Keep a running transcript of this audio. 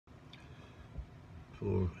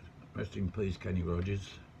before. Rest in peace, Kenny Rogers.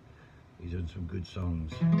 He's done some good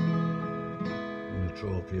songs. I'm going to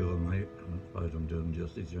try a few of them, mate. I suppose I'm doing them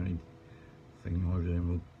justice. The only thing I'm doing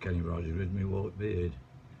with Kenny Rogers is my white beard.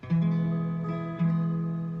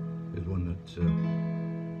 There's one that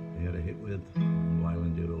he had a hit with, and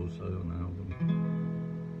Waylon did also on the album.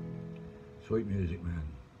 Sweet Music Man.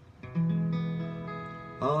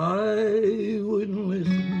 I wouldn't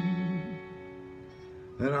listen,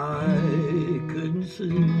 and I couldn't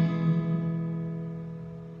see.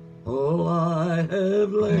 All I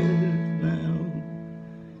have left now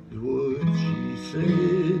is what she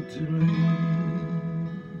said to me.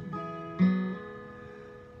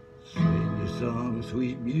 Sing your song,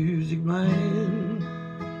 sweet music man,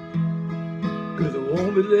 'cause I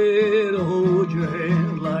won't be there to hold your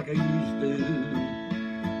hand like I used to.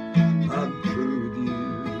 I'm through with you.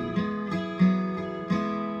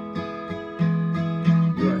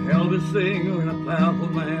 You're a hell of a singer and a powerful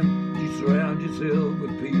man. You surround yourself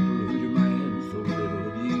with people who demand so little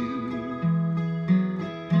of you.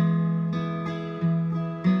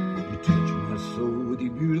 You touch my soul with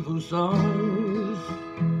your beautiful songs.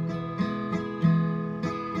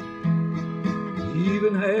 You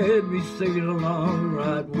even had me singing along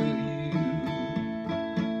right with you.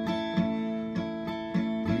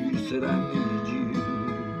 You said I need you.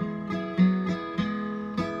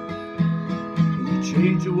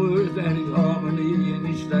 Changed the words and his harmony, and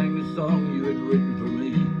he sang the song you had written for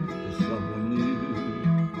me to someone new.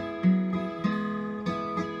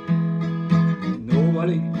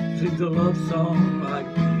 Nobody sings a love song like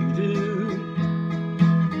you do.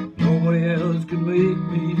 Nobody else can make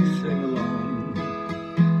me sing along,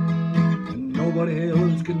 and nobody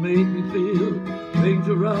else can make me feel things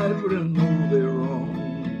are right but I know they're wrong.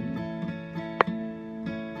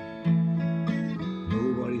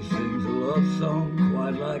 Nobody sings a love song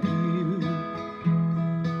quite like you.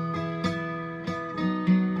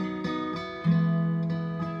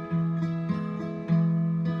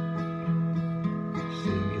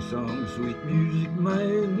 Sing your song, sweet music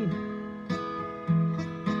man.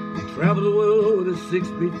 You travel the world with a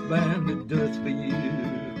 6-beat band that does for you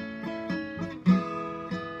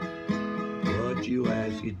what you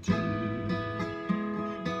ask it to.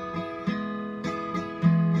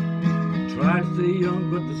 Try to stay young,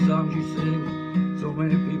 but the songs you sing, so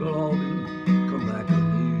many people often come back on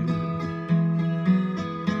you.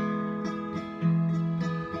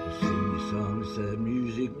 Sing your song, sad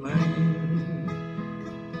music man.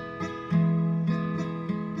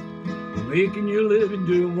 You're making your living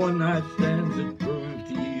doing one-night stands that prove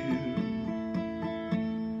to you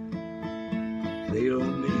they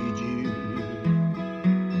don't need you.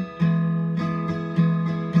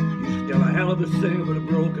 You're still a hell of a singer, but a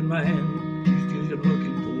broken man. You're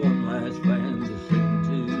looking for one last fan to sing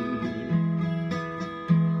to.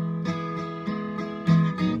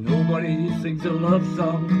 Nobody sings a love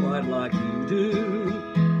song quite like you do.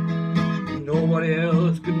 Nobody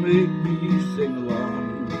else can make me sing along.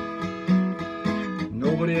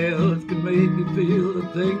 Nobody else can make me feel that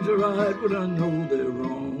things are right but I know they're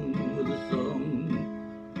wrong with a song.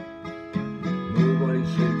 Nobody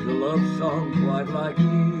sings a love song quite like you.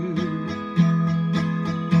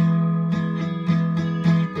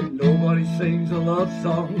 Nobody sings a love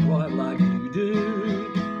song quite like you do.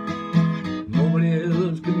 Nobody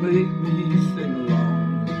else can make me sing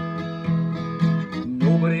along.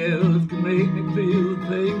 Nobody else can make me feel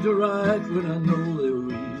things are right when I know they're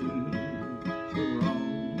real so wrong.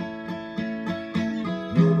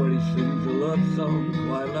 Nobody sings a love song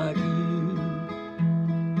quite like you.